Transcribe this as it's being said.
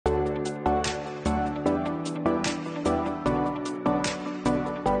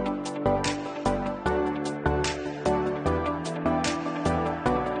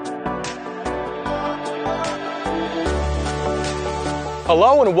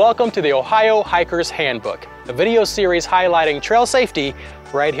Hello and welcome to the Ohio Hiker's Handbook, a video series highlighting trail safety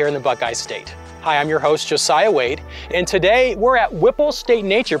right here in the Buckeye State. Hi, I'm your host, Josiah Wade, and today we're at Whipple State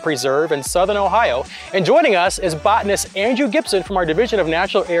Nature Preserve in Southern Ohio, and joining us is botanist Andrew Gibson from our Division of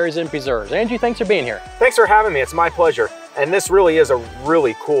Natural Areas and Preserves. Andrew, thanks for being here. Thanks for having me. It's my pleasure. And this really is a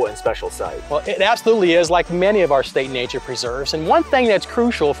really cool and special site. Well, it absolutely is, like many of our state nature preserves. And one thing that's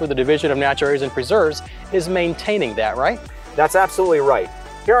crucial for the Division of Natural Areas and Preserves is maintaining that, right? That's absolutely right.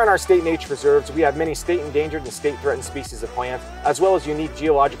 Here on our state nature preserves, we have many state endangered and state threatened species of plants, as well as unique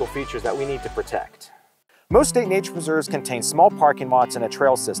geological features that we need to protect. Most state nature preserves contain small parking lots and a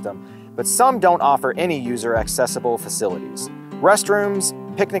trail system, but some don't offer any user accessible facilities. Restrooms,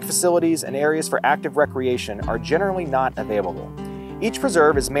 picnic facilities, and areas for active recreation are generally not available. Each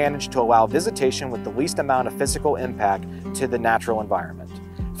preserve is managed to allow visitation with the least amount of physical impact to the natural environment.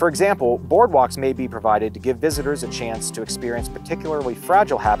 For example, boardwalks may be provided to give visitors a chance to experience particularly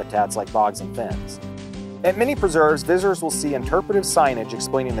fragile habitats like bogs and fens. At many preserves, visitors will see interpretive signage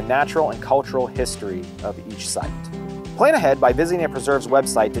explaining the natural and cultural history of each site. Plan ahead by visiting a preserve's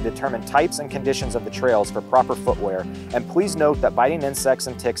website to determine types and conditions of the trails for proper footwear, and please note that biting insects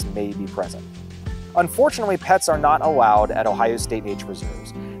and ticks may be present. Unfortunately, pets are not allowed at Ohio State Nature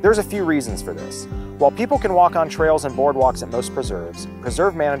Preserves. There's a few reasons for this. While people can walk on trails and boardwalks at most preserves,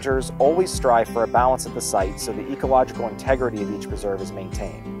 preserve managers always strive for a balance at the site so the ecological integrity of each preserve is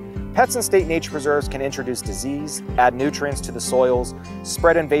maintained. Pets in state nature preserves can introduce disease, add nutrients to the soils,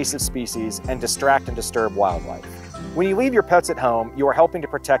 spread invasive species, and distract and disturb wildlife. When you leave your pets at home, you are helping to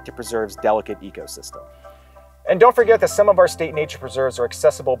protect the preserve's delicate ecosystem. And don't forget that some of our state nature preserves are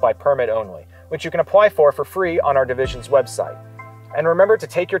accessible by permit only, which you can apply for free on our division's website. And remember to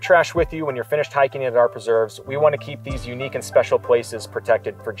take your trash with you when you're finished hiking at our preserves. We want to keep these unique and special places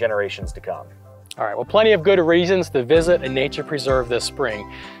protected for generations to come. All right, well, plenty of good reasons to visit a nature preserve this spring.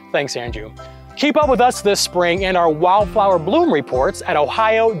 Thanks, Andrew. Keep up with us this spring and our wildflower bloom reports at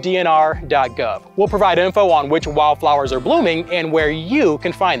OhioDNR.gov. We'll provide info on which wildflowers are blooming and where you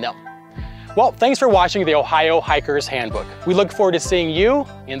can find them. Well, thanks for watching the Ohio Hiker's Handbook. We look forward to seeing you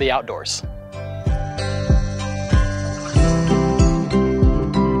in the outdoors.